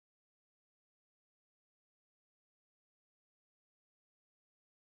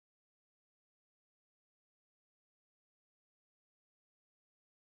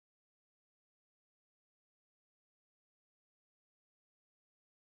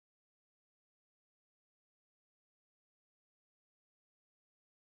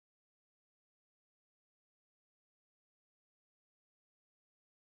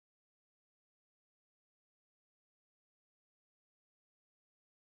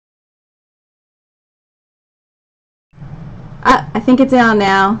I think it's on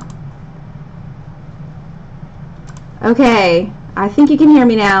now. Okay, I think you can hear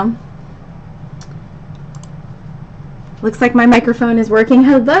me now. Looks like my microphone is working.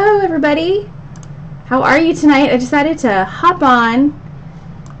 Hello, everybody. How are you tonight? I decided to hop on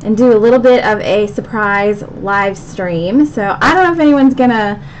and do a little bit of a surprise live stream. So I don't know if anyone's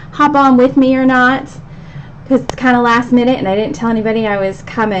gonna hop on with me or not, because it's kind of last minute and I didn't tell anybody I was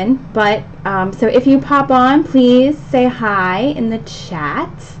coming. But so if you pop on, please say hi in the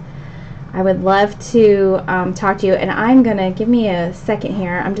chat. I would love to talk to you, and I'm gonna, give me a second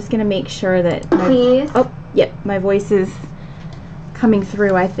here. I'm just gonna make sure that my voice is coming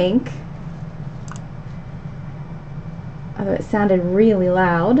through, I think. Although it sounded really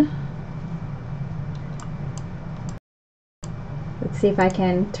loud. Let's see if I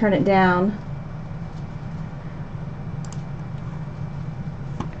can turn it down.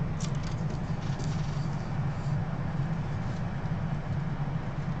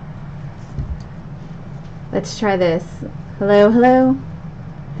 Let's try this. Hello, hello,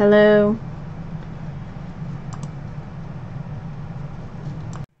 hello.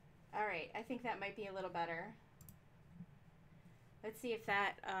 All right, I think that might be a little better. Let's see if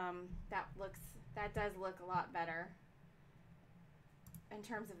that that does look a lot better in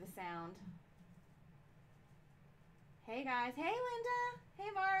terms of the sound. Hey guys, hey Linda, hey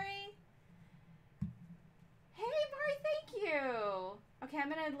Mari. Hey Mari, thank you. Okay, I'm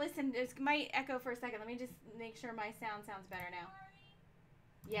gonna listen. It might echo for a second. Let me just make sure my sound sounds better now.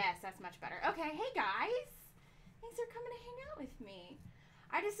 Yes, that's much better. Okay, hey guys. Thanks for coming to hang out with me.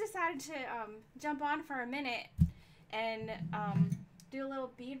 I just decided to jump on for a minute and do a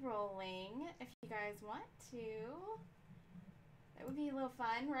little bead rolling if you guys want to. That would be a little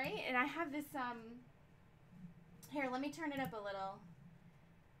fun, right? And I have this, here, let me turn it up a little.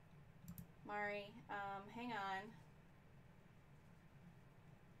 Mari, hang on.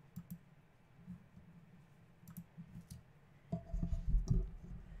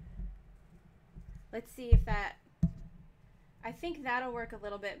 Let's see if that, I think that'll work a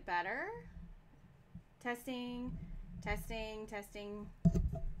little bit better. Testing, testing, testing,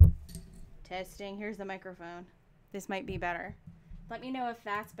 testing. Here's the microphone. This might be better. Let me know if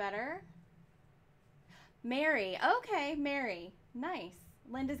that's better. Mary, okay, Mary, nice.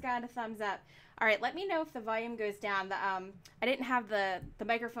 Linda's got a thumbs up. All right, let me know if the volume goes down. I didn't have the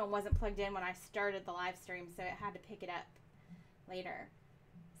microphone wasn't plugged in when I started the live stream, so it had to pick it up later.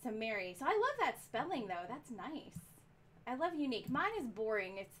 So Mary, so I love that spelling though. That's nice. I love unique. Mine is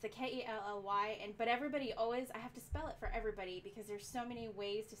boring. It's the Kelly, but everybody always, I have to spell it for everybody because there's so many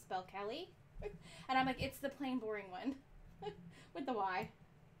ways to spell Kelly. And I'm like, it's the plain boring one with the Y.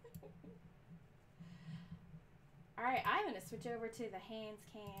 All right, I'm going to switch over to the hands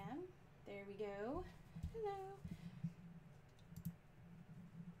cam. There we go. Hello.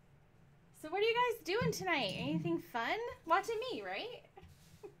 So what are you guys doing tonight? Anything fun? Watching me, right?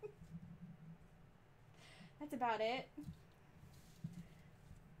 That's about it.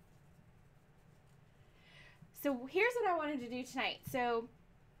 So here's what I wanted to do tonight. So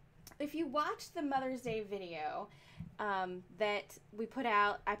if you watched the Mother's Day video that I put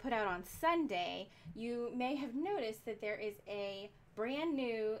out on Sunday, you may have noticed that there is a brand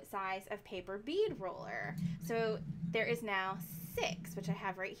new size of paper bead roller. So there is now 6, which I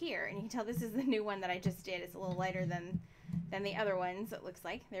have right here. And you can tell this is the new one that I just did. It's a little lighter than the other ones, it looks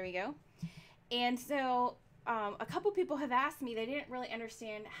like. There we go. And so a couple people have asked me, they didn't really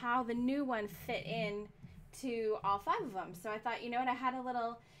understand how the new one fit in to all 5 of them. So I thought, you know what, I had a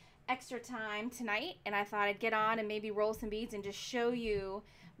little extra time tonight and I thought I'd get on and maybe roll some beads and just show you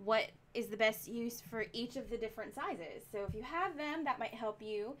what is the best use for each of the different sizes. So if you have them, that might help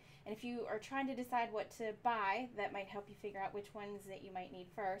you. And if you are trying to decide what to buy, that might help you figure out which ones that you might need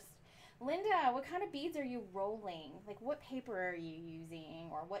first. Linda, what kind of beads are you rolling? Like what paper are you using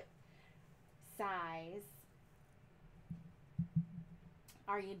or what size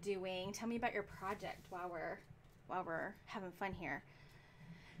are you doing? Tell me about your project while we're having fun here.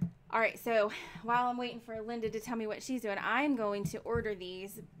 All right, so while I'm waiting for Linda to tell me what she's doing, I'm going to order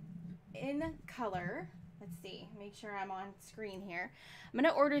these in color. Let's see, make sure I'm on screen here. I'm going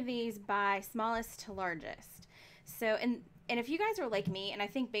to order these by smallest to largest. So, and if you guys are like me, and I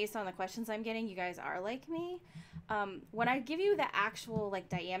think based on the questions I'm getting, you guys are like me, when I give you the actual like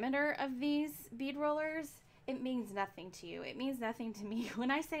diameter of these bead rollers, it means nothing to you. It means nothing to me.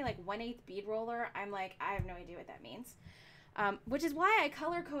 When I say like 1/8 bead roller, I'm like, I have no idea what that means. Which is why I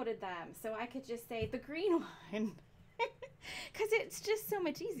color coded them. So I could just say the green one. Because it's just so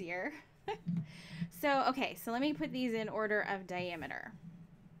much easier. So, okay. So let me put these in order of diameter.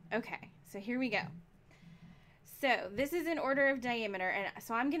 Okay. So here we go. So this is in order of diameter, and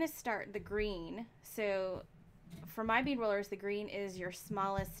so I'm going to start the green. So for my bead rollers, the green is your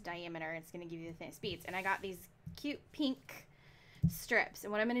smallest diameter. It's going to give you the thinnest beads. And I got these cute pink strips.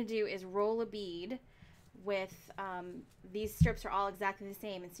 And what I'm going to do is roll a bead with, these strips are all exactly the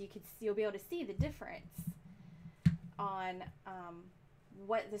same. And so you'll be able to see the difference on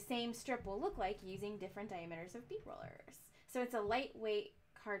what the same strip will look like using different diameters of bead rollers. So it's a lightweight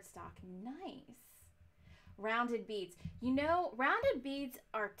cardstock. Nice. Rounded beads. You know, rounded beads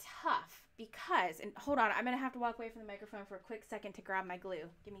are tough because, and hold on, I'm going to have to walk away from the microphone for a quick second to grab my glue.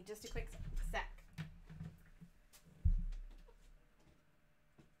 Give me just a quick sec.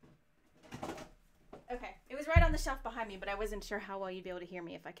 Okay, it was right on the shelf behind me, but I wasn't sure how well you'd be able to hear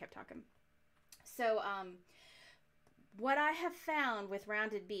me if I kept talking. So, what I have found with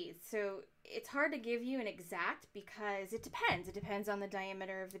rounded beads, so it's hard to give you an exact because it depends. It depends on the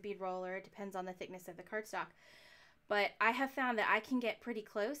diameter of the bead roller. It depends on the thickness of the cardstock. But I have found that I can get pretty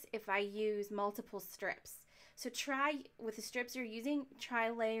close if I use multiple strips. So try, with the strips you're using, try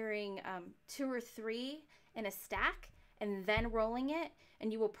layering 2 or 3 in a stack and then rolling it,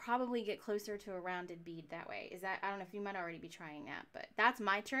 and you will probably get closer to a rounded bead that way. Is that, I don't know if you might already be trying that, but that's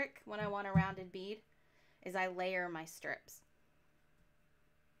my trick when I want a rounded bead, is I layer my strips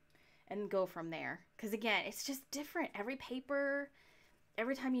and go from there. Because again, it's just different. Every paper,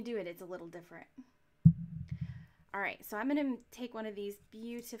 every time you do it, it's a little different. All right, so I'm going to take one of these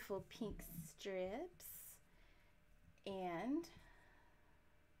beautiful pink strips and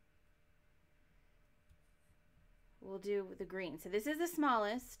we'll do the green. So this is the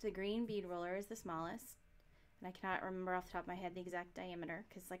smallest. The green bead roller is the smallest. And I cannot remember off the top of my head the exact diameter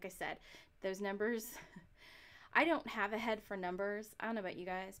because, like I said, those numbers, I don't have a head for numbers. I don't know about you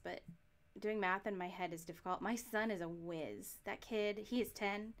guys, but doing math in my head is difficult. My son is a whiz. That kid, he is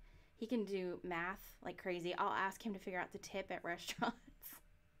 10. He can do math like crazy. I'll ask him to figure out the tip at restaurants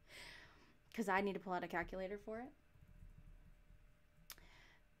because I need to pull out a calculator for it.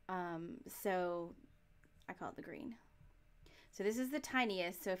 So I call it the green. So this is the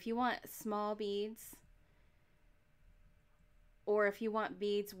tiniest. So if you want small beads, or if you want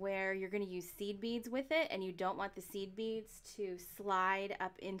beads where you're going to use seed beads with it and you don't want the seed beads to slide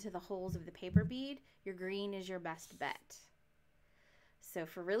up into the holes of the paper bead, your green is your best bet. So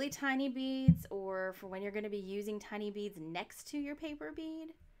for really tiny beads, or for when you're going to be using tiny beads next to your paper bead,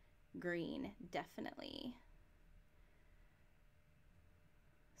 green, definitely.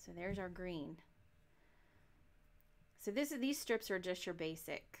 So there's our green. So these strips are just your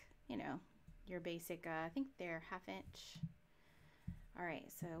basic, you know, your basic, I think they're 1/2 inch. All right,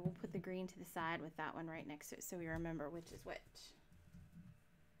 so we'll put the green to the side with that one right next to it so we remember which is which.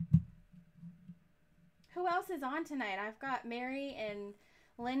 Who else is on tonight? I've got Mary and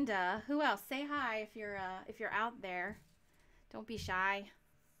Linda. Who else? Say hi if you're out there. Don't be shy.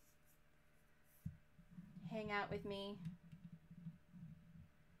 Hang out with me.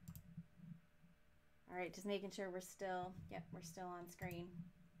 All right, just making sure we're still on screen.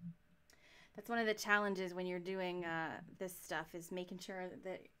 That's one of the challenges when you're doing this stuff, is making sure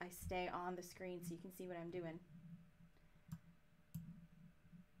that I stay on the screen so you can see what I'm doing.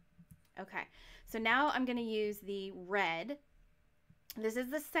 Okay, so now I'm going to use the red. This is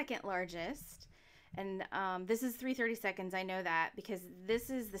the second largest, and this is 3/32. I know that because this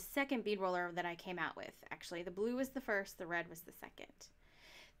is the second bead roller that I came out with. Actually, the blue was the first, the red was the second.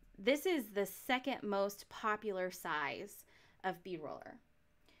 This is the second most popular size of bead roller.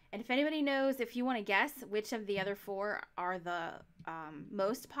 And if anybody knows, if you want to guess which of the other 4 are the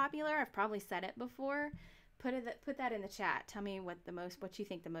most popular, I've probably said it before, put that in the chat. Tell me what you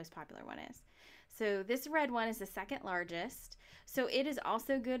think the most popular one is. So this red one is the second largest. So it is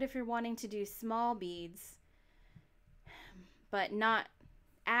also good if you're wanting to do small beads, but not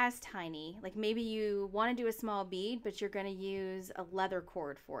as tiny. Like maybe you want to do a small bead, but you're going to use a leather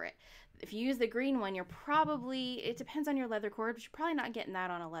cord for it. If you use the green one, it depends on your leather cord, but you're probably not getting that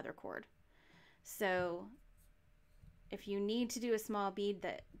on a leather cord. So if you need to do a small bead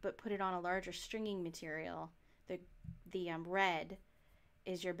but put it on a larger stringing material, the red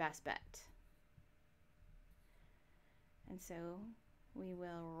is your best bet. And so we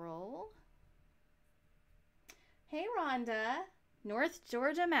will roll. Hey Rhonda, North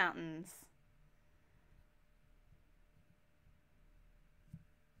Georgia mountains.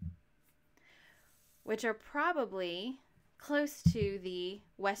 Which are probably close to the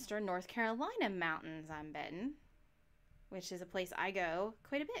Western North Carolina mountains, I'm betting, which is a place I go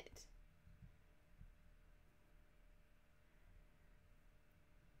quite a bit.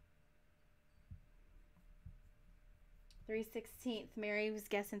 .3/16. Mary was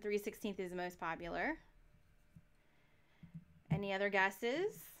guessing 3/16 is the most popular. Any other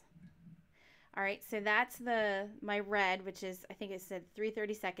guesses? All right, so that's my red, which is, I think it said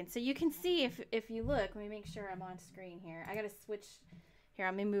 3:30 seconds. So you can see if you look, let me make sure I'm on screen here. I got to switch. Here,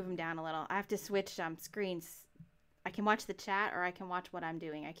 let me move them down a little. I have to switch screens. I can watch the chat or I can watch what I'm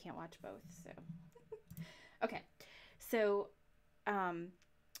doing. I can't watch both, so. Okay, so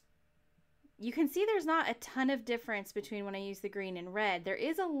you can see there's not a ton of difference between when I use the green and red. There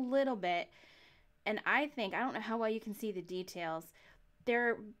is a little bit, and I don't know how well you can see the details.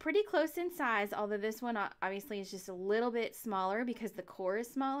 They're pretty close in size, although this one obviously is just a little bit smaller because the core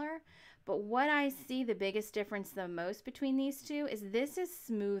is smaller. But what I see the biggest difference the most between these two is this is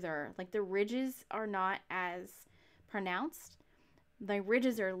smoother. Like the ridges are not as pronounced. The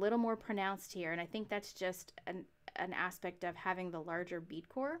ridges are a little more pronounced here, and I think that's just an aspect of having the larger bead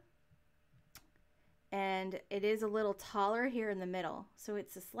core. And it is a little taller here in the middle, so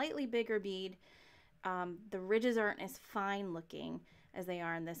it's a slightly bigger bead. The ridges aren't as fine looking as they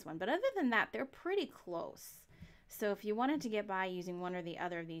are in this one, but other than that, they're pretty close. So if you wanted to get by using one or the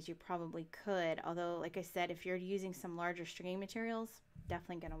other of these, you probably could. Although, like I said, if you're using some larger stringing materials,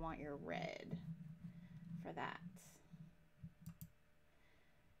 definitely going to want your red for that.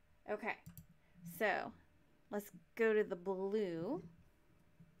 Okay, so let's go to the blue.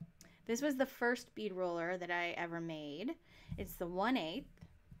 This was the first bead roller that I ever made. It's the 1/8.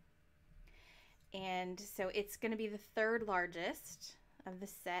 And so it's going to be the third largest of the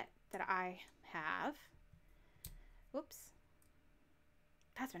set that I have. Whoops.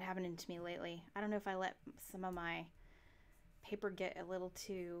 That's been happening to me lately. I don't know if I let some of my paper get a little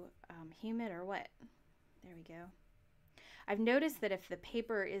too humid or what. There we go. I've noticed that if the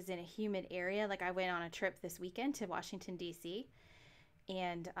paper is in a humid area, like I went on a trip this weekend to Washington, D.C.,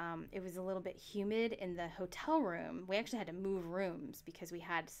 and it was a little bit humid in the hotel room. We actually had to move rooms because we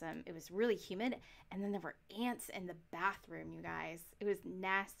had it was really humid, and then there were ants in the bathroom, you guys. It was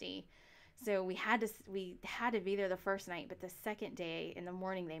nasty. So we had to be there the first night, but the second day in the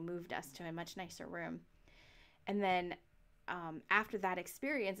morning they moved us to a much nicer room. And then after that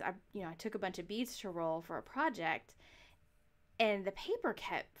experience, I took a bunch of beads to roll for a project, and the paper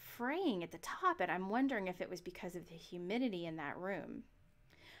kept fraying at the top, and I'm wondering if it was because of the humidity in that room.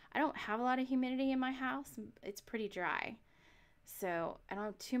 I don't have a lot of humidity in my house. It's pretty dry, so I don't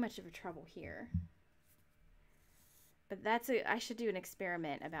have too much of a trouble here. But I should do an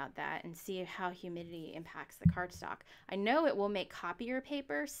experiment about that and see how humidity impacts the cardstock. I know it will make copier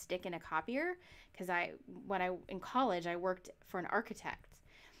paper stick in a copier because in college I worked for an architect,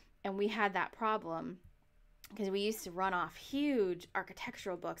 and we had that problem because we used to run off huge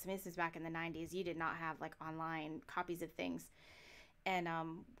architectural books. I mean, this is back in the 90s. You did not have like online copies of things, and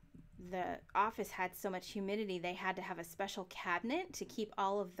the office had so much humidity they had to have a special cabinet to keep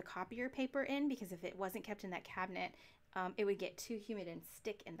all of the copier paper in, because if it wasn't kept in that cabinet, it would get too humid and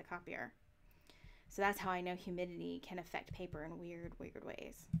stick in the copier. So that's how I know humidity can affect paper in weird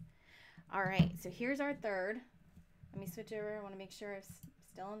ways. All right, so here's our third. Let me switch over. I want to make sure it's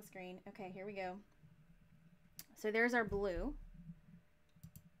still on the screen. Okay, here we go. So there's our blue.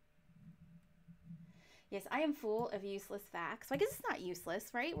 Yes, I am full of useless facts. So I guess it's not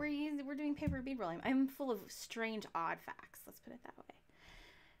useless, right? We're doing paper bead rolling. I'm full of strange, odd facts. Let's put it that way.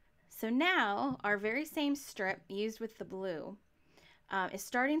 So now our very same strip used with the blue is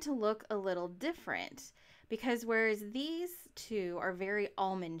starting to look a little different, because whereas these two are very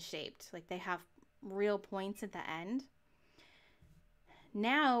almond shaped, like they have real points at the end.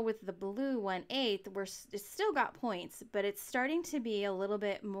 Now with the blue 1/8, it's still got points, but it's starting to be a little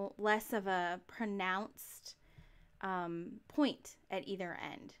bit less of a pronounced point at either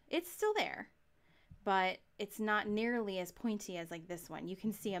end. It's still there, but it's not nearly as pointy as like this one. You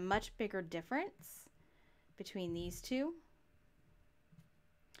can see a much bigger difference between these two.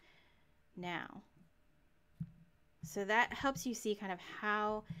 Now, so that helps you see kind of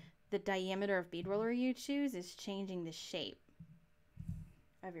how the diameter of bead roller you choose is changing the shape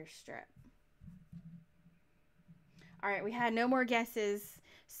of your strip. All right, we had no more guesses.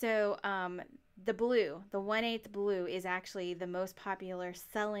 So the blue, the 1/8 blue, is actually the most popular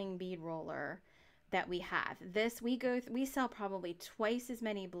selling bead roller that we have. This we sell probably twice as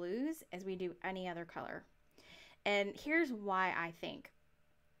many blues as we do any other color. And here's why I think.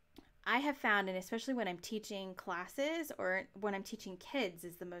 I have found, and especially when I'm teaching classes or when I'm teaching kids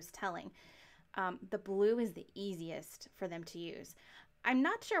is the most telling, the blue is the easiest for them to use. I'm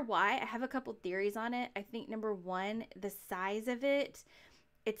not sure why. I have a couple theories on it. I think number one, the size of it,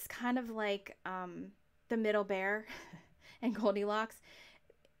 it's kind of like the Middle Bear and Goldilocks.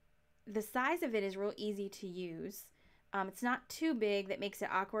 The size of it is real easy to use. It's not too big that makes it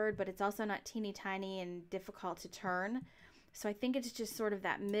awkward, but it's also not teeny tiny and difficult to turn. So I think it's just sort of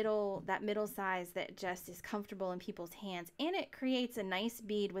that middle size that just is comfortable in people's hands, and it creates a nice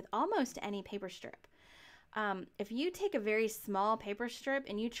bead with almost any paper strip. If you take a very small paper strip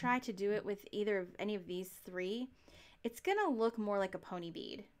and you try to do it with either of any of these three, it's gonna look more like a pony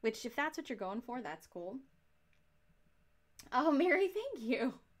bead, which if that's what you're going for, that's cool. Oh, Mary, thank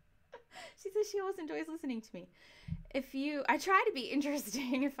you. She says she always enjoys listening to me. I try to be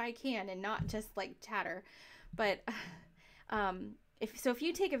interesting if I can and not just like chatter, but if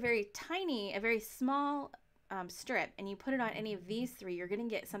you take a very small strip and you put it on any of these three, you're gonna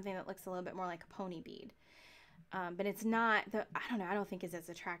get something that looks a little bit more like a pony bead. But it's not, I don't think is as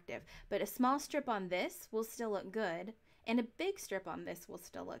attractive. But a small strip on this will still look good, and a big strip on this will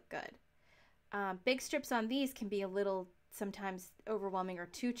still look good. Big strips on these can be a little sometimes overwhelming or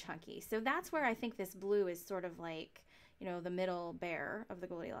too chunky. So that's where I think this blue is sort of like, the middle bear of the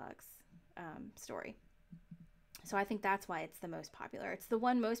Goldilocks story. So I think that's why it's the most popular. It's the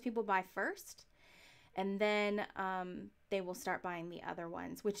one most people buy first, and then they will start buying the other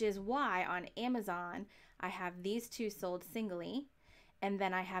ones, which is why on Amazon I have these two sold singly, and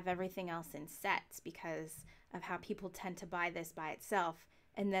then I have everything else in sets because of how people tend to buy this by itself,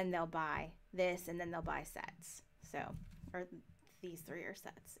 and then they'll buy this, and then they'll buy sets. So, or these three are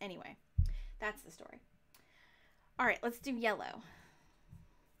sets. Anyway, that's the story. All right, let's do yellow.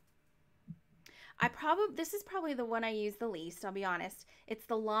 This is probably the one I use the least, I'll be honest. It's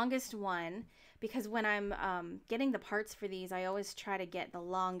the longest one because when I'm getting the parts for these, I always try to get the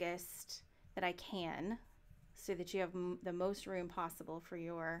longest that I can so that you have the most room possible for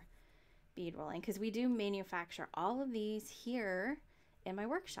your bead rolling, because we do manufacture all of these here in my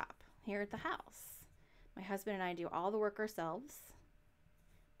workshop here at the house. My husband and I do all the work ourselves,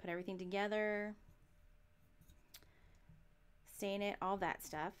 put everything together, stain it, all that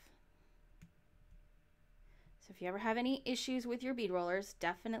stuff. So if you ever have any issues with your bead rollers,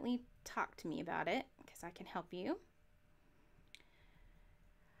 definitely talk to me about it because I can help you.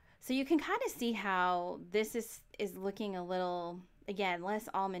 So you can kind of see how this is looking a little, again, less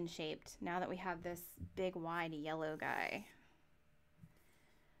almond shaped now that we have this big wide yellow guy.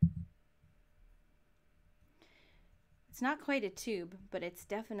 It's not quite a tube, but it's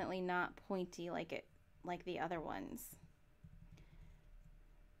definitely not pointy like the other ones.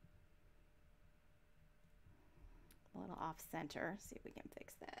 A little off center. See if we can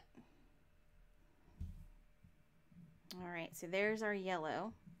fix that. All right, so there's our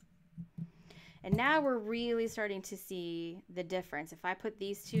yellow. And now we're really starting to see the difference. If I put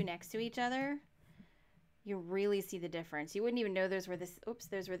these two next to each other, you really see the difference. You wouldn't even know those were the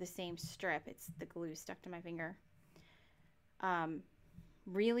same strip. It's the glue stuck to my finger.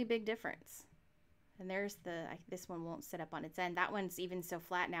 Really big difference. And there's this one won't sit up on its end. That one's even so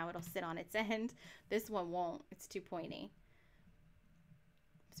flat now it'll sit on its end. This one won't. It's too pointy.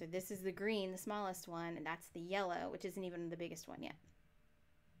 So this is the green, the smallest one, and that's the yellow, which isn't even the biggest one yet.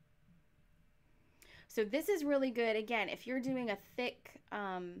 So this is really good. Again, if you're doing a thick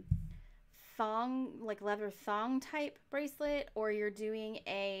thong, like leather thong type bracelet, or you're doing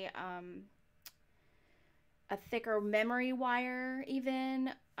a thicker memory wire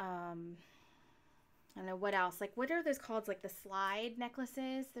even, I don't know what else. Like, what are those called? Like the slide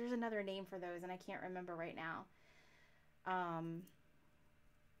necklaces? There's another name for those, and I can't remember right now.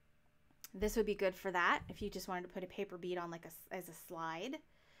 This would be good for that if you just wanted to put a paper bead on as a slide.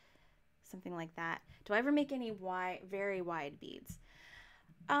 Something like that. Do I ever make any very wide beads?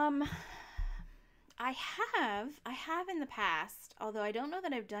 I have in the past, although I don't know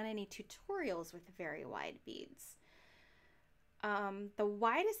that I've done any tutorials with very wide beads. The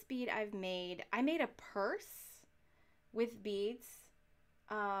widest bead I made a purse with beads,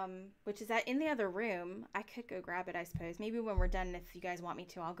 which is in the other room. I could go grab it, I suppose. Maybe when we're done, if you guys want me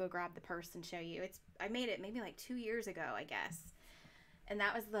to, I'll go grab the purse and show you. I made it maybe like 2 years ago, I guess. And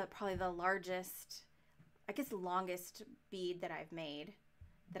that was probably the largest, I guess the longest bead that I made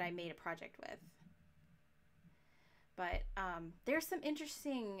a project with. But there's some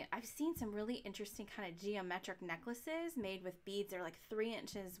interesting, I've seen some really interesting kind of geometric necklaces made with beads that are like 3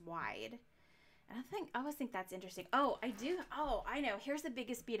 inches wide. And I always think that's interesting. Oh, I know. Here's the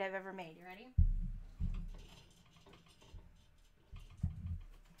biggest bead I've ever made. You ready?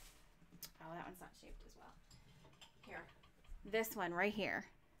 Oh, that one's not shaped as well. Here. This one right here.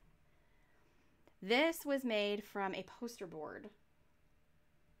 This was made from a poster board.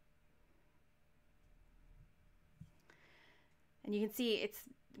 And you can see it's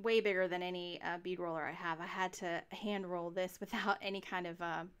way bigger than any bead roller I have. I had to hand roll this without any kind of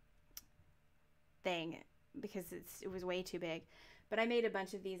thing because it was way too big. But I made a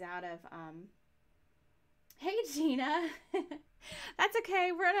bunch of these out of Hey, Gina. That's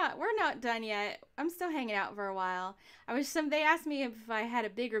okay. We're not done yet. I'm still hanging out for a while. They asked me if I had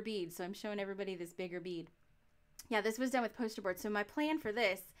a bigger bead, so I'm showing everybody this bigger bead. Yeah, this was done with poster board. So my plan for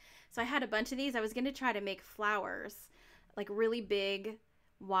this, so I had a bunch of these. I was going to try to make flowers, like really big,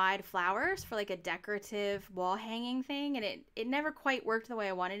 wide flowers for like a decorative wall hanging thing, and it never quite worked the way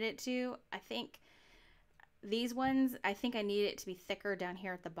I wanted it to. I think these ones, I think I need it to be thicker down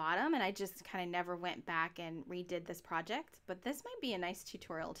here at the bottom, and I just kind of never went back and redid this project. But this might be a nice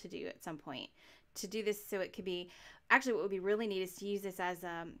tutorial to do at some point, to do this so it could be, actually what would be really neat is to use this as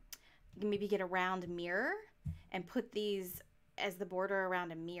maybe get a round mirror and put these as the border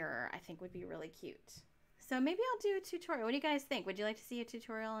around a mirror. I think would be really cute. So maybe I'll do a tutorial. What do you guys think? Would you like to see a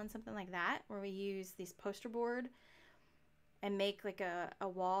tutorial on something like that, where we use these poster board and make like a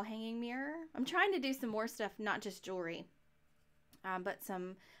wall hanging mirror? I'm trying to do some more stuff, not just jewelry, but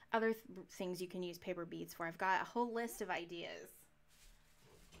some other things you can use paper beads for. I've got a whole list of ideas.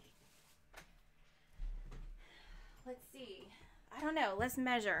 Let's see. I don't know. Let's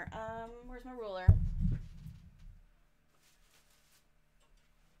measure. Where's my ruler?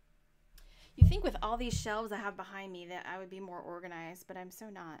 You think with all these shelves I have behind me that I would be more organized, but I'm so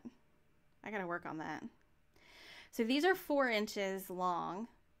not. I gotta work on that. So these are 4 inches long,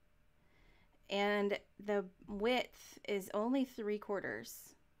 and the width is only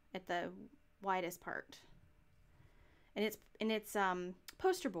 3/4 at the widest part. And it's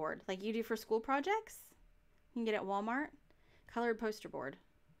poster board, like you do for school projects. You can get it at Walmart. Colored poster board.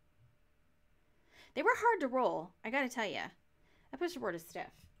 They were hard to roll, I gotta tell you. That poster board is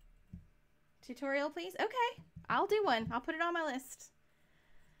stiff. Tutorial, please? Okay, I'll do one. I'll put it on my list.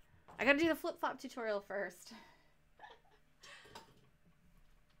 I gotta do the flip-flop tutorial first.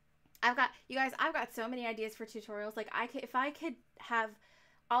 I've got so many ideas for tutorials. Like if I could have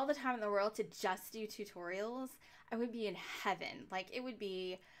all the time in the world to just do tutorials, I would be in heaven. Like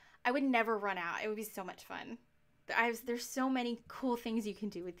I would never run out. It would be so much fun. There's so many cool things you can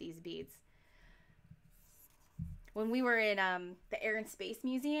do with these beads. When we were in the Air and Space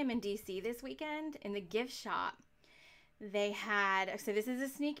Museum in DC this weekend, in the gift shop, they had, so this is a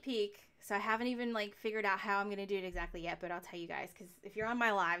sneak peek, so I haven't even like figured out how I'm going to do it exactly yet, but I'll tell you guys, because if you're on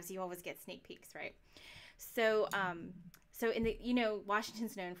my lives, you always get sneak peeks, right? So in the,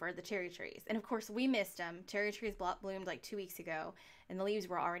 Washington's known for the cherry trees, and of course we missed them. Cherry trees bloomed like 2 weeks ago, and the leaves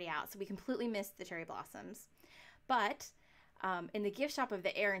were already out, so we completely missed the cherry blossoms. But in the gift shop of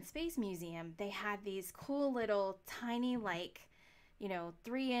the Air and Space Museum, they had these cool little tiny,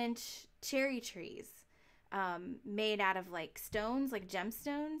 3-inch cherry trees made out of like stones, like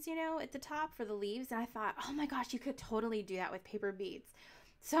gemstones, at the top for the leaves. And I thought, oh my gosh, you could totally do that with paper beads.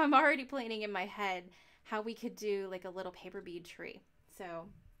 So I'm already planning in my head how we could do like a little paper bead tree. So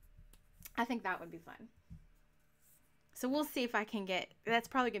I think that would be fun. So we'll see if I can that's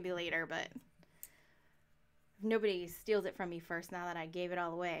probably gonna be later, but nobody steals it from me first now that I gave it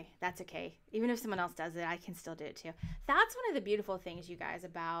all away. That's okay. Even if someone else does it, I can still do it too. That's one of the beautiful things, you guys,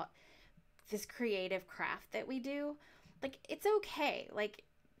 about this creative craft that we do. Like, it's okay. Like,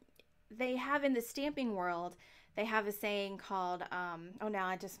 they have in the stamping world, they have a saying called,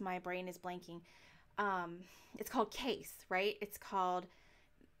 my brain is blanking. It's called CASE, right? It's called,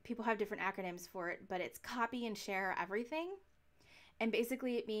 people have different acronyms for it, but it's copy and share everything. And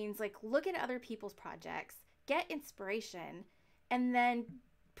basically it means like, look at other people's projects, get inspiration, and then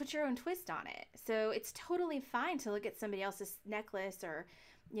put your own twist on it. So it's totally fine to look at somebody else's necklace or,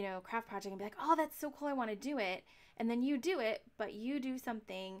 craft project and be like, oh, that's so cool, I want to do it. And then you do it, but you do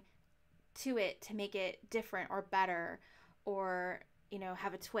something to it to make it different or better or,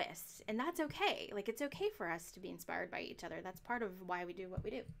 have a twist. And that's okay. Like, it's okay for us to be inspired by each other. That's part of why we do what we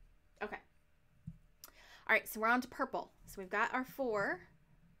do. Okay. All right, so we're on to purple. So we've got our 4.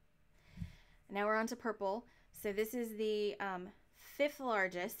 Now we're on to purple. So this is the 5th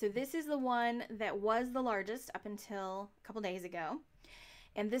largest. So this is the one that was the largest up until a couple days ago.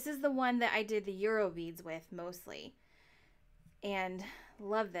 And this is the one that I did the Euro beads with mostly. And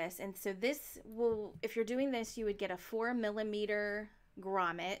love this. And so this will, if you're doing this, you would get a 4mm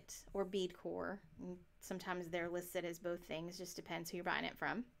grommet or bead core. And sometimes they're listed as both things, just depends who you're buying it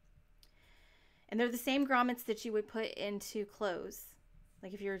from. And they're the same grommets that you would put into clothes.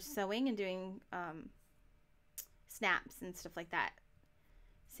 Like if you're sewing and doing snaps and stuff like that.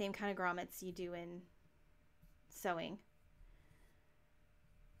 Same kind of grommets you do in sewing.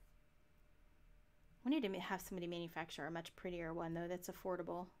 We need to have somebody manufacture a much prettier one, though, that's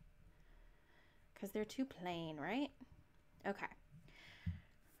affordable. Because they're too plain, right? Okay.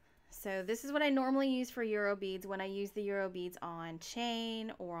 So this is what I normally use for Euro beads when I use the Euro beads on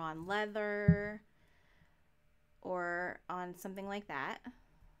chain or on leather. or on something like that.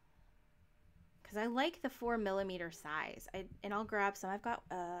 Because I like the 4mm size. And I'll grab some. I've got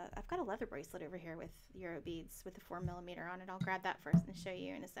a leather bracelet over here with Euro beads with the 4mm on it. I'll grab that first and show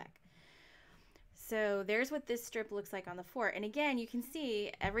you in a sec. So there's what this strip looks like on the 4. And again, you can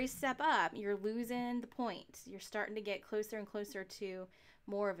see every step up, you're losing the point. You're starting to get closer and closer to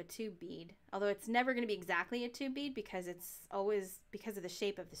more of a tube bead. Although it's never going to be exactly a tube bead because it's always, because of the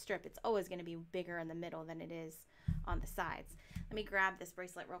shape of the strip, it's always going to be bigger in the middle than it is on the sides. Let me grab this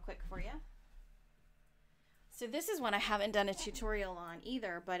bracelet real quick for you. So this is one I haven't done a tutorial on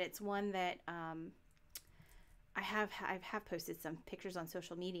either, but it's one that I have posted some pictures on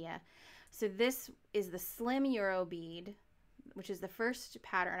social media. So this is the slim Euro bead, which is the first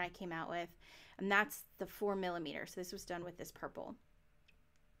pattern I came out with, and that's the 4mm. So this was done with this purple.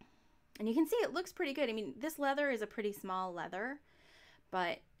 And you can see it looks pretty good. I mean, this leather is a pretty small leather,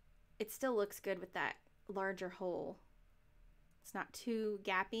 but it still looks good with that larger hole. It's not too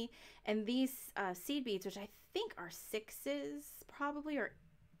gappy. And these seed beads, which I think are 6s probably, or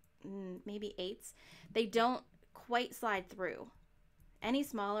maybe 8s, they don't quite slide through. Any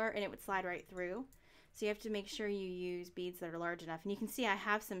smaller and it would slide right through. So you have to make sure you use beads that are large enough. And you can see I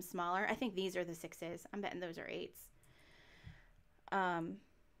have some smaller. I think these are the 6s. I'm betting those are 8s.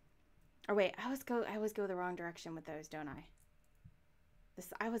 Or wait, I always go the wrong direction with those, don't I?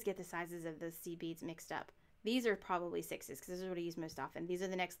 I always get the sizes of the seed beads mixed up. These are probably 6s because this is what I use most often. These are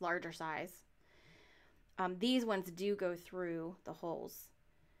the next larger size. These ones do go through the holes.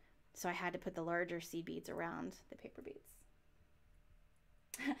 So I had to put the larger seed beads around the paper beads.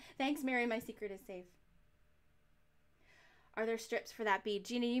 Thanks, Mary. My secret is safe. Are there strips for that bead?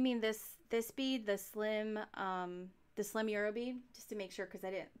 Gina, you mean this bead, the slim Euro bead? Just to make sure, because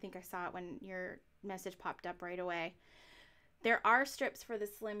I didn't think I saw it when your message popped up right away. There are strips for the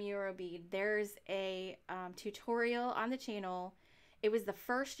slim Euro bead. There's a tutorial on the channel. It was the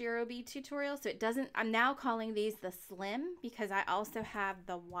first Euro bead tutorial, so it doesn't, I'm now calling these the slim because I also have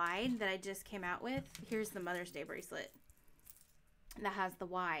the wide that I just came out with. Here's the Mother's Day bracelet that has the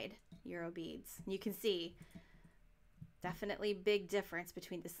wide Euro beads. You can see definitely big difference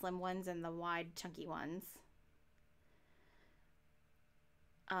between the slim ones and the wide chunky ones.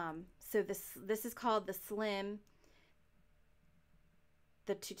 So this is called the slim.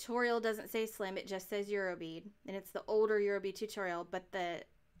 The tutorial doesn't say slim, it just says Euro bead, and it's the older Euro bead tutorial, but the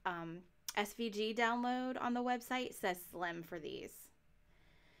SVG download on the website says slim for these.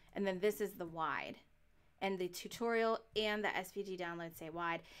 And then this is the wide. And the tutorial and the SVG download say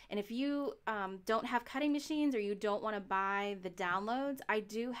wide. And if you don't have cutting machines or you don't want to buy the downloads, I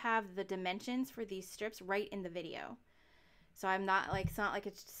do have the dimensions for these strips right in the video. So I'm not like, it's not like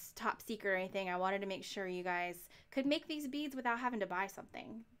it's top secret or anything. I wanted to make sure you guys could make these beads without having to buy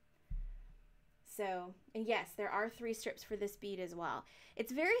something. So, and yes, there are 3 strips for this bead as well.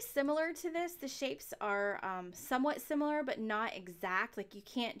 It's very similar to this. The shapes are somewhat similar, but not exact. Like you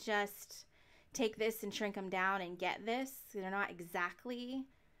can't just take this and shrink them down and get this. They're not exactly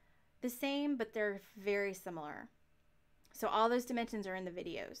the same, but they're very similar. So all those dimensions are in the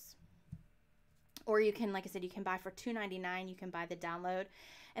videos. Or you can, like I said, you can buy for $2.99. You can buy the download.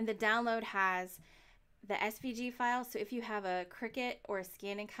 And the download has the SVG file. So if you have a Cricut or a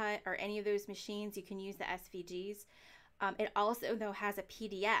Scan and Cut or any of those machines, you can use the SVGs. It also, though, has a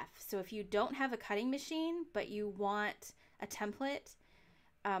PDF. So if you don't have a cutting machine, but you want a template,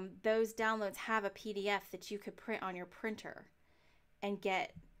 those downloads have a PDF that you could print on your printer and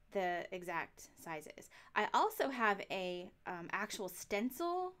get the exact sizes. I also have a actual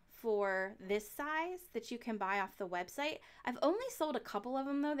stencil for this size that you can buy off the website. I've only sold a couple of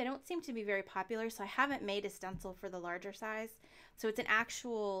them though. They don't seem to be very popular, so I haven't made a stencil for the larger size. So it's an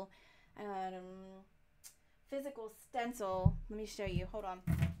actual physical stencil. Let me show you. Hold on.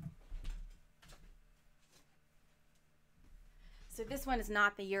 So this one is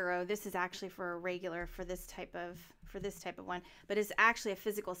not the Euro. This is actually for a regular, for this type of one, but it's actually a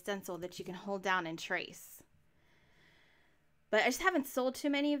physical stencil that you can hold down and trace. But I just haven't sold too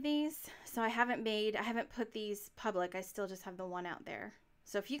many of these, so I haven't put these public. I still just have the one out there.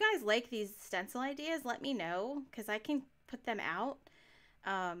 So if you guys like these stencil ideas, let me know, because I can put them out.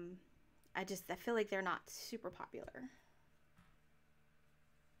 I feel like they're not super popular.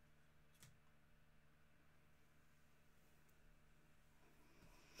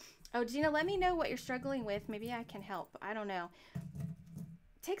 Oh, Gina, let me know what you're struggling with. Maybe I can help. I don't know.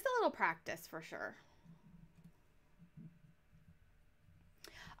 It takes a little practice for sure.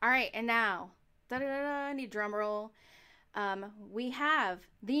 All right, and now, I need drum roll. We have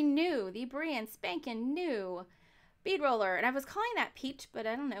the brand spanking new bead roller. And I was calling that peach, but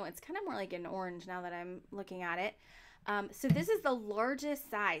I don't know. It's kind of more like an orange now that I'm looking at it. So this is the largest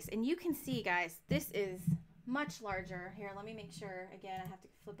size. And you can see, guys, this is much larger. Here, let me make sure. Again, I have to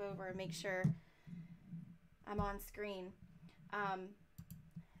flip over and make sure I'm on screen.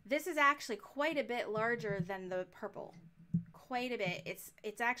 This is actually quite a bit larger than the purple. Quite a bit.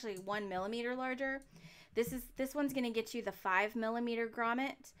 It's actually 1 millimeter larger. This one's going to get you the 5 millimeter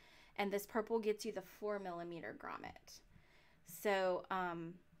grommet, and this purple gets you the 4 millimeter grommet. So,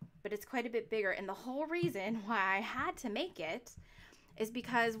 but it's quite a bit bigger. And the whole reason why I had to make it is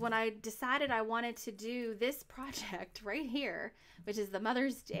because when I decided I wanted to do this project right here, which is the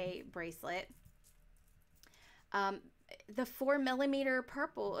Mother's Day bracelet, the 4 millimeter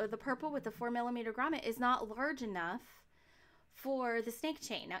purple, or the purple with the 4 millimeter grommet, is not large enough for the snake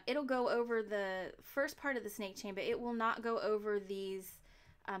chain. Now, it'll go over the first part of the snake chain, but it will not go over these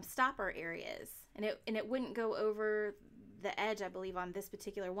stopper areas, and it wouldn't go over the edge, I believe, on this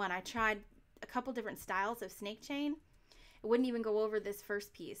particular one. I tried a couple different styles of snake chain. It wouldn't even go over this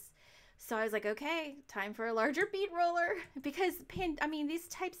first piece. So I was like, okay, time for a larger bead roller, because these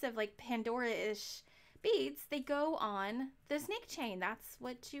types of like Pandora-ish beads, they go on the snake chain. That's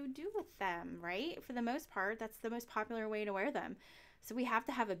what you do with them, right? For the most part, that's the most popular way to wear them. So we have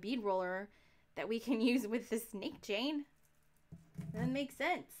to have a bead roller that we can use with the snake chain. That makes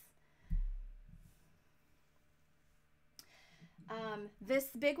sense. This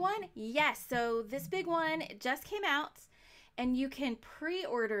big one, yes. So this big one just came out, and you can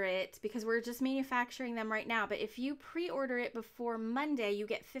pre-order it because we're just manufacturing them right now. But if you pre-order it before Monday, you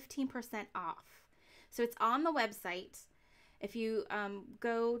get 15% off. So it's on the website. If you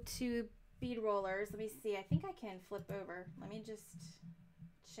go to bead rollers, let me see. I think I can flip over. Let me just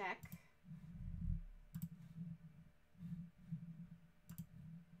check.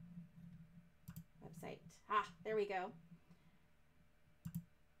 Website. There we go.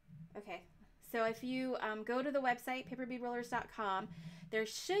 Okay. So if you go to the website, paperbeadrollers.com, there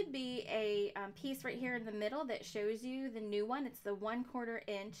should be a piece right here in the middle that shows you the new one. It's the 1/4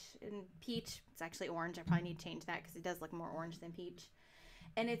 inch in peach. It's actually orange. I probably need to change that because it does look more orange than peach.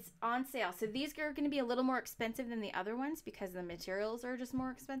 And it's on sale. So these are going to be a little more expensive than the other ones because the materials are just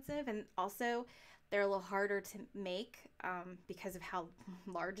more expensive. And also they're a little harder to make because of how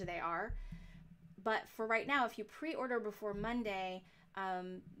large they are. But for right now, if you pre-order before Monday,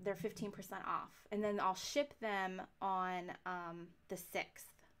 they're 15% off, and then I'll ship them on the 6th.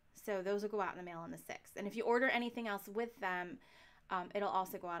 So those will go out in the mail on the 6th. And if you order anything else with them, it'll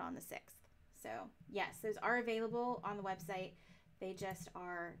also go out on the 6th. So yes, those are available on the website. They just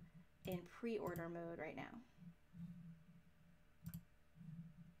are in pre-order mode right now.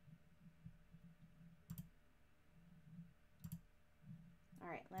 All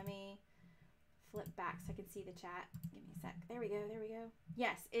right, let me flip back so I can see the chat. Give me a sec. There we go. There we go.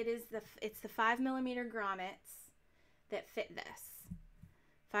 Yes, it's the 5 millimeter grommets that fit this.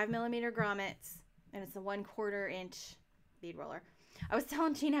 5 millimeter grommets, and it's a 1/4 inch bead roller. I was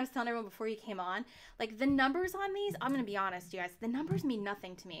telling everyone before you came on, like the numbers on these, I'm going to be honest, you guys, the numbers mean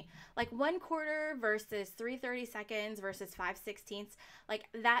nothing to me. Like 1/4 versus 3/32 versus 5/16, like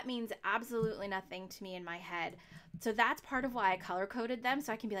that means absolutely nothing to me in my head. So that's part of why I color coded them,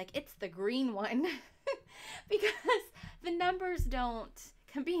 so I can be like, it's the green one, because the numbers don't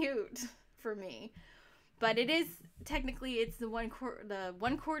compute for me. But it is technically, it's the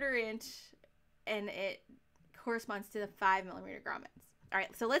 1/4 inch, and it corresponds to the 5 millimeter grommets. All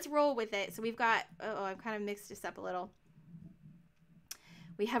right, so let's roll with it. So we've got, I've kind of mixed this up a little.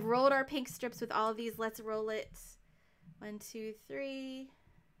 We have rolled our pink strips with all of these. Let's roll it. 1, 2, 3,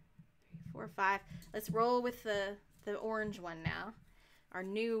 4, 5. Let's roll with the orange one now. Our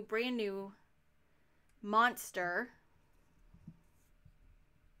new, brand new monster.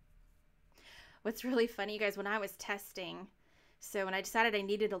 What's really funny, you guys, when I was testing, so when I decided I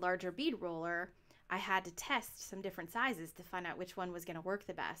needed a larger bead roller, I had to test some different sizes to find out which one was going to work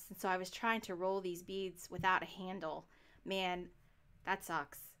the best. And so I was trying to roll these beads without a handle. Man, that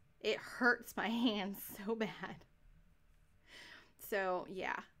sucks. It hurts my hands so bad. So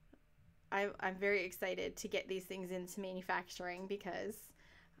yeah, I'm very excited to get these things into manufacturing because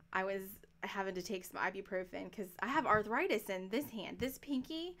I was having to take some ibuprofen because I have arthritis in this hand. This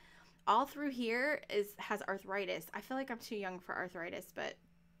pinky, all through here has arthritis. I feel like I'm too young for arthritis, but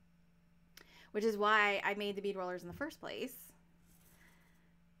which is why I made the bead rollers in the first place,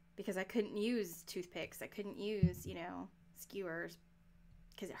 because I couldn't use toothpicks. I couldn't use, skewers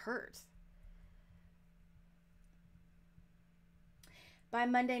because it hurts. By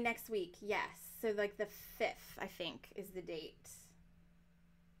Monday next week, yes. So like the 5th, I think, is the date.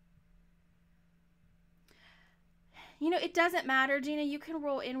 It doesn't matter, Gina. You can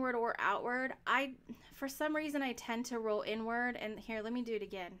roll inward or outward. For some reason, I tend to roll inward. And here, let me do it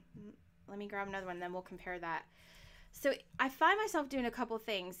again. Let me grab another one, then we'll compare that. So I find myself doing a couple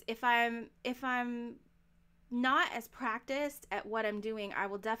things. If I'm not as practiced at what I'm doing, I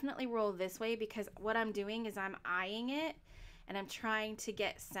will definitely roll this way, because what I'm doing is I'm eyeing it and I'm trying to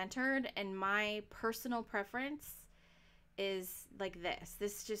get centered, and my personal preference is like this.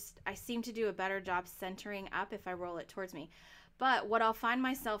 I seem to do a better job centering up if I roll it towards me. But what I'll find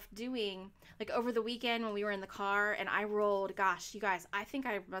myself doing, like over the weekend when we were in the car and I rolled, gosh, you guys, I think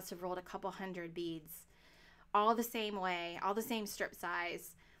I must have rolled a couple hundred beads all the same way, all the same strip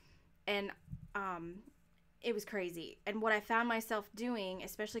size. And it was crazy. And what I found myself doing,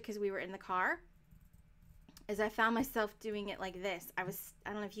 especially because we were in the car, is I found myself doing it like this. I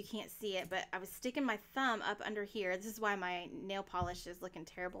don't know if you can't see it, but I was sticking my thumb up under here. This is why my nail polish is looking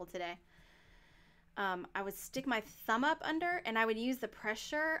terrible today. I would stick my thumb up under, and I would use the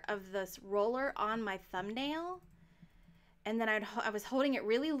pressure of this roller on my thumbnail. And then I was holding it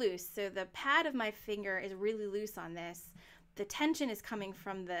really loose. So the pad of my finger is really loose on this. The tension is coming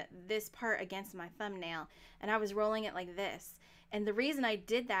from this part against my thumbnail. And I was rolling it like this. And the reason I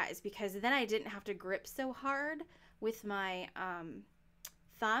did that is because then I didn't have to grip so hard with my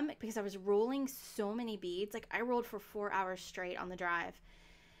thumb, because I was rolling so many beads. Like I rolled for 4 hours straight on the drive,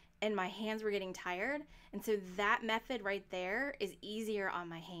 and my hands were getting tired. And so that method right there is easier on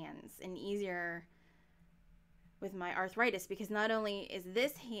my hands and easier with my arthritis, because not only is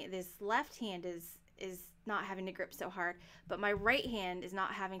this left hand is not having to grip so hard, but my right hand is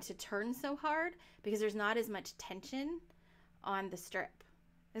not having to turn so hard because there's not as much tension on the strip.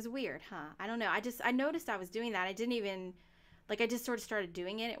 It's weird, huh? I don't know. I noticed I was doing that. I didn't even, I just sort of started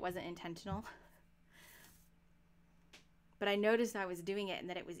doing it. It wasn't intentional. But I noticed I was doing it and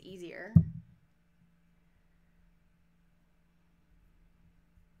that it was easier.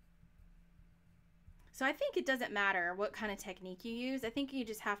 So I think it doesn't matter what kind of technique you use. I think you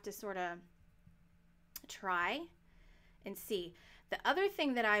just have to sort of try and see. The other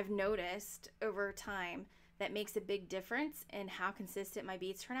thing that I've noticed over time that makes a big difference in how consistent my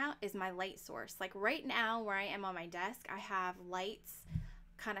beads turn out is my light source. Like right now where I am on my desk, I have lights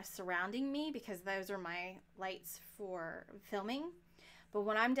kind of surrounding me because those are my lights for filming. But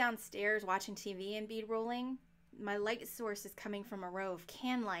when I'm downstairs watching TV and bead rolling, my light source is coming from a row of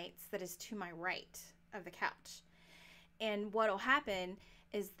can lights that is to my right of the couch. And what'll happen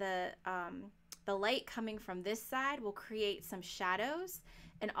is the light coming from this side will create some shadows,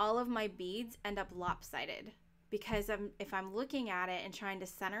 and all of my beads end up lopsided because if I'm looking at it and trying to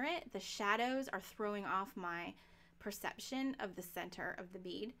center it, the shadows are throwing off my perception of the center of the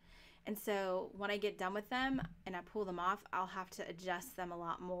bead. And so when I get done with them and I pull them off, I'll have to adjust them a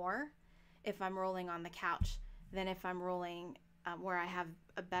lot more if I'm rolling on the couch than if I'm rolling where I have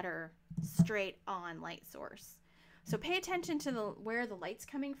a better straight on light source. So pay attention to where the light's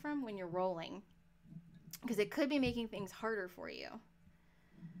coming from when you're rolling, because it could be making things harder for you.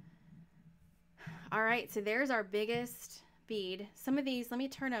 All right, so there's our biggest bead. Some of these, let me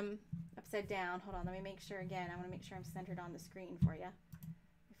turn them upside down. Hold on, let me make sure again. I want to make sure I'm centered on the screen for you.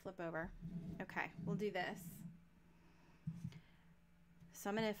 Flip over. Okay, we'll do this. So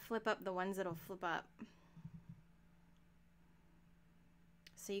I'm going to flip up the ones that'll flip up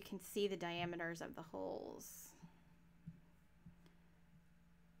so you can see the diameters of the holes.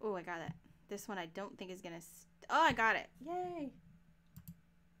 Oh, I got it. This one I don't think is going to... Oh, I got it. Yay!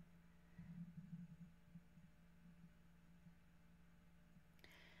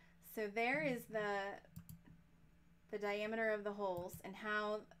 So there is the diameter of the holes and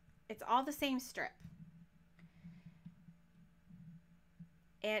how it's all the same strip.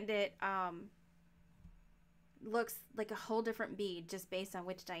 And it looks like a whole different bead just based on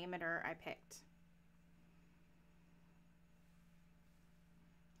which diameter I picked.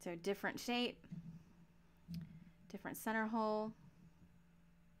 So different shape, different center hole.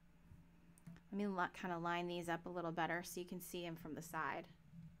 Let me kind of line these up a little better so you can see them from the side.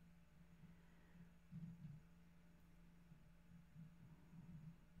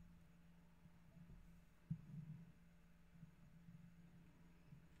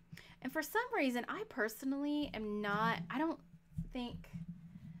 And for some reason, I personally am not, I don't think,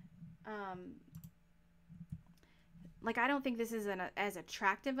 I don't think this is as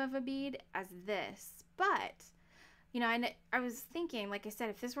attractive of a bead as this. But, I was thinking, like I said,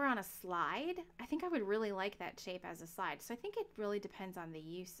 if this were on a slide, I think I would really like that shape as a slide. So I think it really depends on the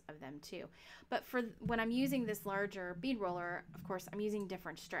use of them too. But for when I'm using this larger bead roller, of course, I'm using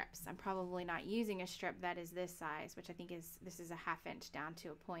different strips. I'm probably not using a strip that is this size, which I think this is a 1/2 inch down to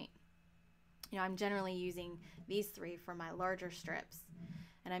a point. You know, I'm generally using these 3 for my larger strips,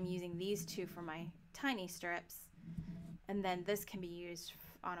 and I'm using these 2 for my tiny strips, and then this can be used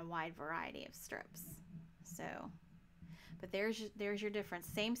on a wide variety of strips. So, but there's your difference.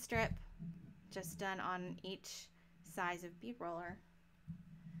 Same strip, just done on each size of bead roller.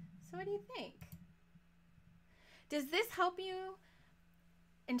 So what do you think? Does this help you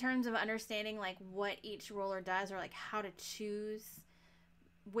in terms of understanding like what each roller does, or like how to choose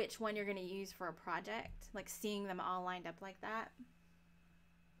which one you're going to use for a project, like seeing them all lined up like that?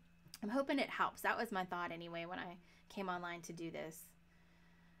 I'm hoping it helps. That was my thought anyway when I came online to do this.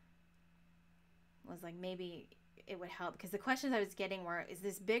 Was like maybe it would help, because the questions I was getting were, is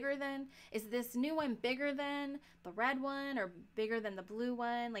this new one bigger than the red one or bigger than the blue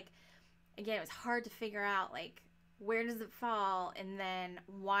one? Like, again, it was hard to figure out like where does it fall, and then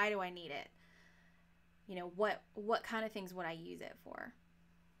why do I need it? You know, what kind of things would I use it for?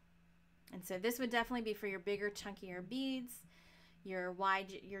 And so this would definitely be for your bigger, chunkier beads, your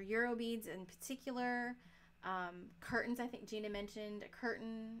Euro beads in particular. Curtains, I think Gina mentioned a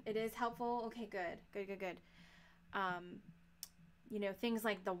curtain. It is helpful. Okay, good. You know, things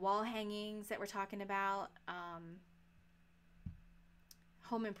like the wall hangings that we're talking about,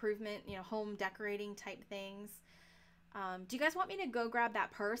 home improvement, you know, home decorating type things. Do you guys want me to go grab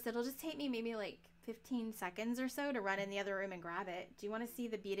that purse? It'll just take me maybe like 15 seconds or so to run in the other room and grab it. Do you want to see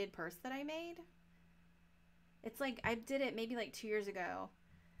the beaded purse that I made? It's like, I did it maybe like 2 years ago.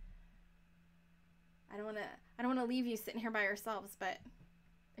 I don't want to leave you sitting here by yourselves, but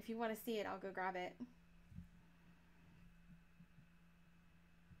if you want to see it, I'll go grab it.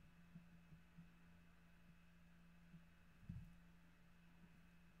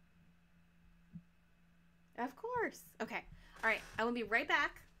 Of course. Okay. All right. I will be right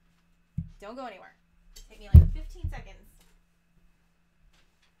back. Don't go anywhere. Take me like 15 seconds.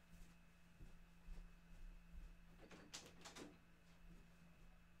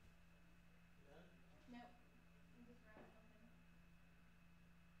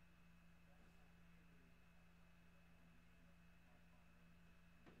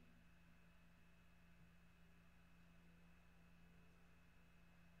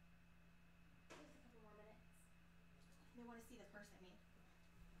 They want to see the purse I made.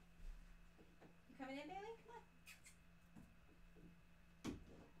 You coming in, Bailey? Come on.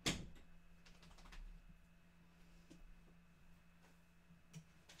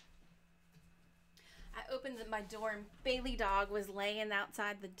 I opened my door and Bailey dog was laying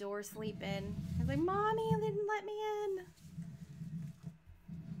outside the door sleeping. I was like, Mommy, they didn't let me in.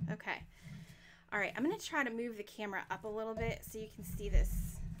 Okay. All right, I'm going to try to move the camera up a little bit so you can see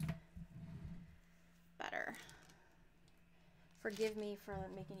this better. Forgive me for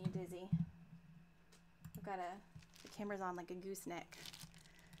making you dizzy. The camera's on like a gooseneck.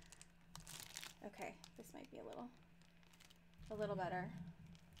 Okay, this might be a little better.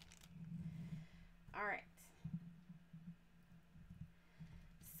 All right.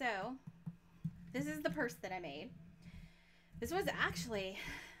 So, this is the purse that I made. This was actually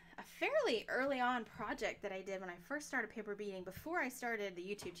a fairly early on project that I did when I first started paper beading, before I started the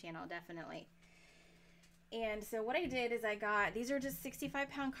YouTube channel, definitely. And so what I did is these are just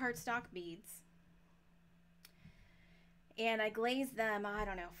 65-pound cardstock beads. And I glazed them, I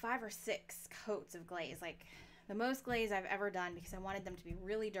don't know, 5 or 6 coats of glaze, like the most glaze I've ever done, because I wanted them to be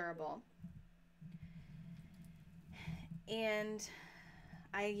really durable. And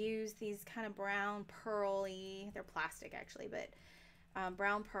I used these kind of brown pearly, they're plastic actually, but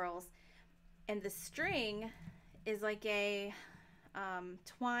brown pearls. And the string is like a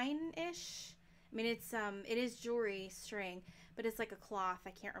twine-ish. I mean, it is jewelry string, but it's like a cloth.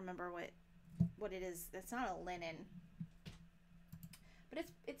 I can't remember what it is. It's not a linen, but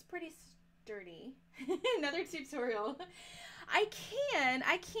it's pretty sturdy. Another tutorial. I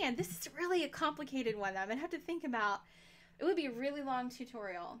can. This is really a complicated one that I'm gonna have to think about. It would be a really long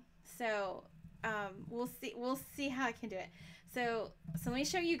tutorial. So we'll see how I can do it. So let me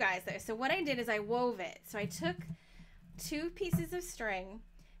show you guys though. So what I did is I wove it. So I took 2 pieces of string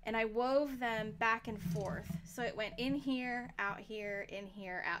and I wove them back and forth. So it went in here, out here, in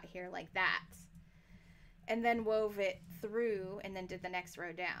here, out here, like that. And then wove it through and then did the next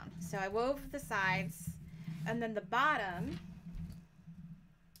row down. So I wove the sides, and then the bottom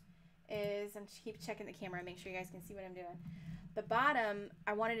is, I'm just keep checking the camera, make sure you guys can see what I'm doing. The bottom,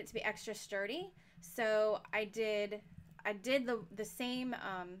 I wanted it to be extra sturdy. So I did the same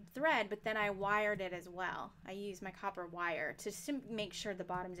thread, but then I wired it as well. I used my copper wire to make sure the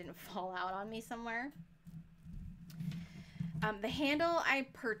bottom didn't fall out on me somewhere. The handle I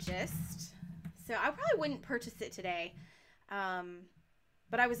purchased, so I probably wouldn't purchase it today.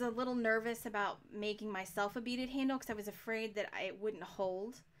 But I was a little nervous about making myself a beaded handle because I was afraid that it wouldn't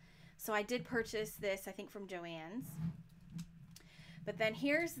hold. So I did purchase this, I think, from Joann's. But then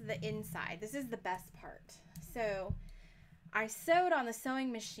here's the inside. This is the best part. So I sewed on the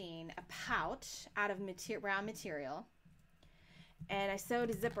sewing machine a pouch out of brown material, and I sewed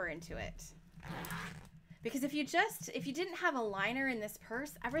a zipper into it. Because if you didn't have a liner in this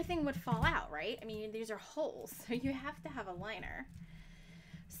purse, everything would fall out, right? I mean, these are holes, so you have to have a liner.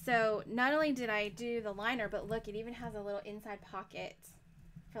 So not only did I do the liner, but look, it even has a little inside pocket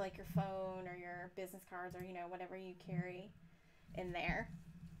for like your phone or your business cards or, you know, whatever you carry in there.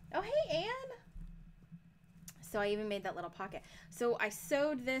 Oh, hey, Anne. So I even made that little pocket. So I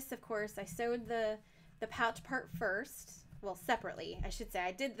sewed this, of course. I sewed the pouch part first. Well, separately, I should say.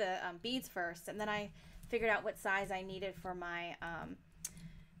 I did the beads first, and then I figured out what size I needed for my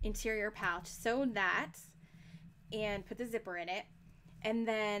interior pouch. Sewed that and put the zipper in it. And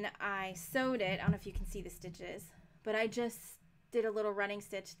then I sewed it. I don't know if you can see the stitches, but I just did a little running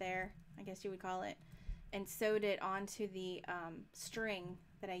stitch there, I guess you would call it, and sewed it onto the string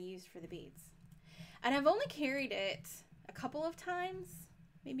that I used for the beads. And I've only carried it a couple of times,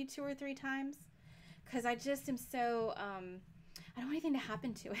 maybe 2 or 3 times, because I just am so, I don't want anything to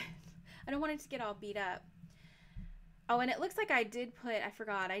happen to it. I don't want it to get all beat up. Oh, and it looks like I did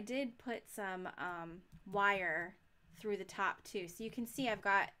put some wire through the top too. So you can see I've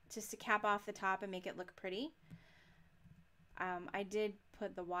got, just to cap off the top and make it look pretty, I did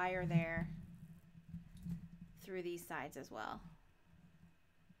put the wire there through these sides as well.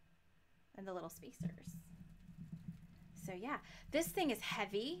 And the little spacers. So yeah, this thing is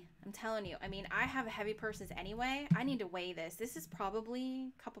heavy. I'm telling you. I mean, I have heavy purses anyway. I need to weigh this. This is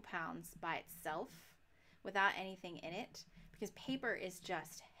probably a couple pounds by itself without anything in it, because paper is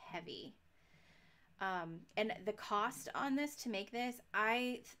just heavy. And the cost on this to make this,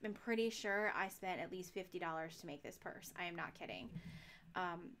 I am pretty sure I spent at least $50 to make this purse. I am not kidding.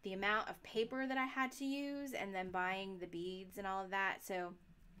 The amount of paper that I had to use, and then buying the beads and all of that. So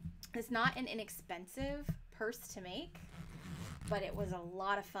it's not an inexpensive purse to make, but it was a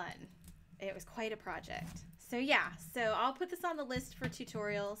lot of fun. It was quite a project. So yeah, so I'll put this on the list for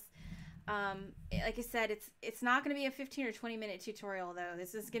tutorials. Like I said, it's not going to be a 15 or 20 minute tutorial though.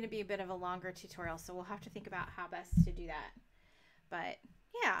 This is going to be a bit of a longer tutorial, so we'll have to think about how best to do that. But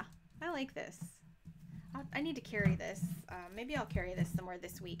yeah, I like this. I need to carry this. Maybe I'll carry this somewhere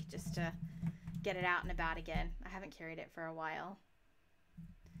this week just to get it out and about again. I haven't carried it for a while.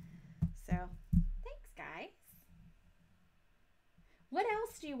 So, thanks, guys. What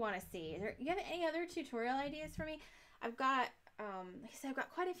else do you want to see? You have any other tutorial ideas for me? I've got, like I said, I've got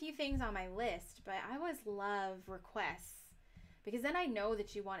quite a few things on my list, but I always love requests because then I know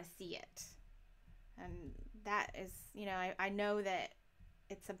that you want to see it. And that is, you know, I know that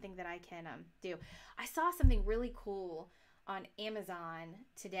it's something that I can do. I saw something really cool on Amazon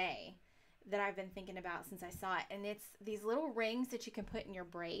today that I've been thinking about since I saw it. And it's these little rings that you can put in your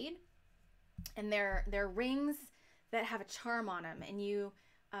braid. And they're rings that have a charm on them, and you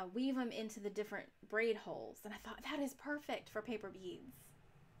weave them into the different braid holes. And I thought that is perfect for paper beads.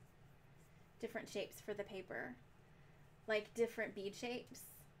 Different shapes for the paper, like different bead shapes.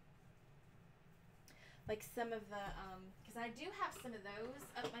 Like some of the, because I do have some of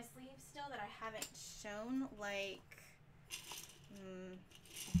those up my sleeve still that I haven't shown. Like,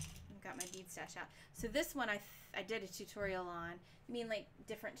 I've got my bead stash out. So this one I did a tutorial on. I mean, like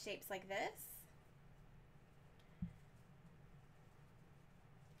different shapes like this.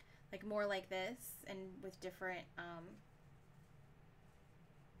 Like more like this, and with different,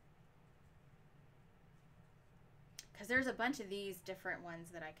 because there's a bunch of these different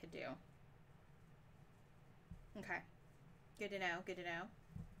ones that I could do. Okay, good to know, good to know.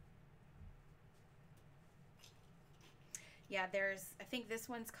 Yeah, I think this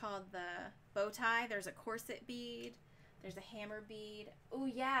one's called the bow tie. There's a corset bead. There's a hammer bead. Oh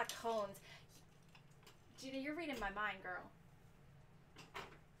yeah, cones. Gina, you're reading my mind, girl.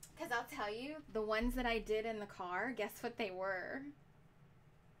 Because I'll tell you, the ones that I did in the car, guess what they were?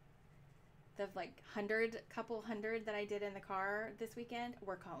 The like couple hundred that I did in the car this weekend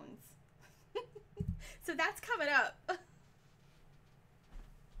were cones. So that's coming up.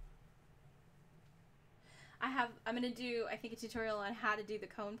 I'm going to do, I think, a tutorial on how to do the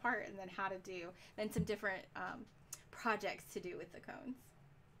cone part, and then some different projects to do with the cones.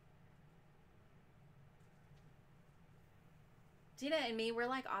 Gina and me, we're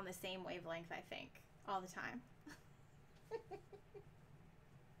like on the same wavelength, I think, all the time.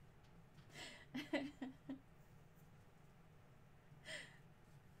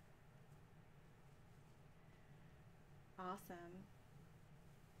 Awesome.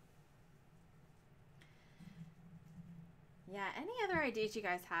 other ideas you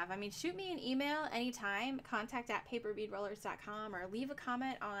guys have. I mean, shoot me an email anytime, contact@paperbeadrollers.com, or leave a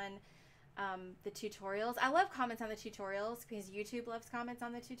comment on the tutorials. I love comments on the tutorials because YouTube loves comments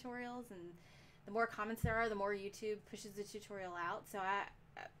on the tutorials, and the more comments there are, the more YouTube pushes the tutorial out. So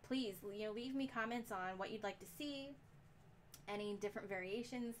please, leave me comments on what you'd like to see, any different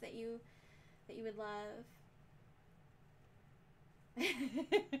variations that you would love.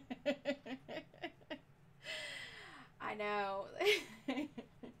 I know.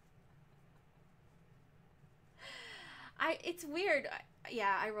 It's weird.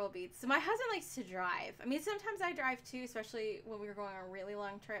 Yeah, I roll beads. So my husband likes to drive. I mean, sometimes I drive too, especially when we were going on really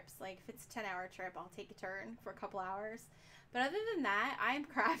long trips. Like if it's a 10-hour trip, I'll take a turn for a couple hours. But other than that, I'm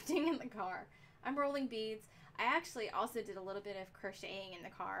crafting in the car. I'm rolling beads. I actually also did a little bit of crocheting in the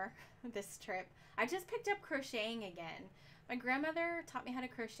car this trip. I just picked up crocheting again. My grandmother taught me how to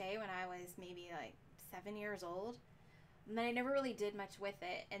crochet when I was maybe like 7 years old. And then I never really did much with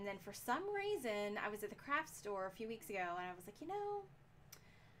it. And then for some reason, I was at the craft store a few weeks ago, and I was like,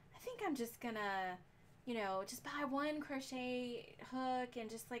 I think I'm just gonna, just buy one crochet hook and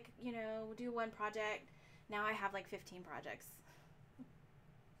just like, do one project. Now I have like 15 projects.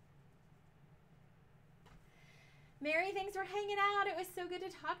 Mary, thanks for hanging out. It was so good to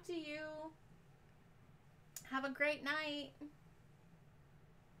talk to you. Have a great night.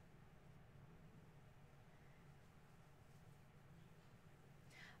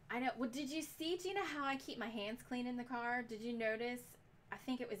 I know. Well, did you see, Gina, how I keep my hands clean in the car? Did you notice? I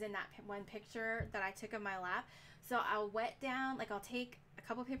think it was in that one picture that I took of my lap. So I'll wet down, like I'll take a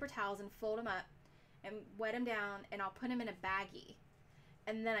couple paper towels and fold them up and wet them down, and I'll put them in a baggie.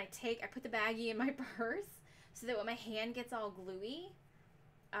 And then I put the baggie in my purse so that when my hand gets all gluey,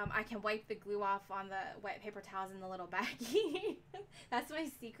 I can wipe the glue off on the wet paper towels in the little baggie. That's my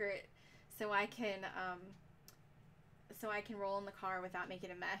secret. So I can roll in the car without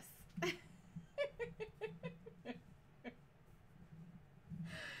making a mess.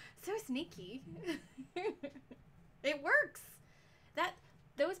 So sneaky. It works.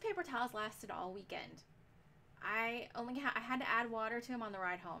 Those paper towels lasted all weekend. I had to add water to them on the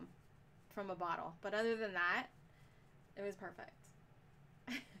ride home from a bottle, but other than that, it was perfect.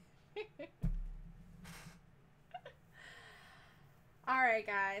 All right,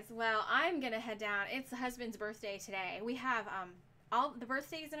 guys. Well, I'm gonna head down. It's the husband's birthday today. We have all the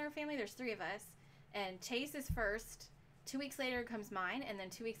birthdays in our family. There's 3 of us, and Chase is first. 2 weeks later comes mine, and then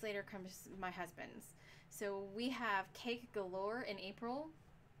 2 weeks later comes my husband's. So we have cake galore in April,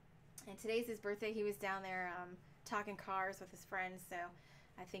 and today's his birthday. He was down there talking cars with his friends, so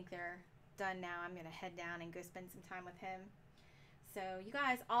I think they're done now. I'm gonna head down and go spend some time with him. So you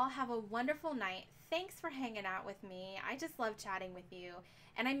guys all have a wonderful night. Thanks for hanging out with me. I just love chatting with you.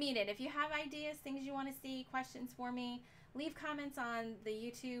 And I mean it. If you have ideas, things you want to see, questions for me, leave comments on the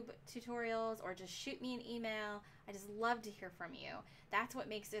YouTube tutorials or just shoot me an email. I just love to hear from you. That's what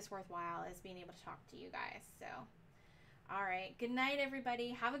makes this worthwhile, is being able to talk to you guys. So, all right. Good night,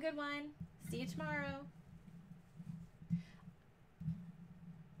 everybody. Have a good one. See you tomorrow.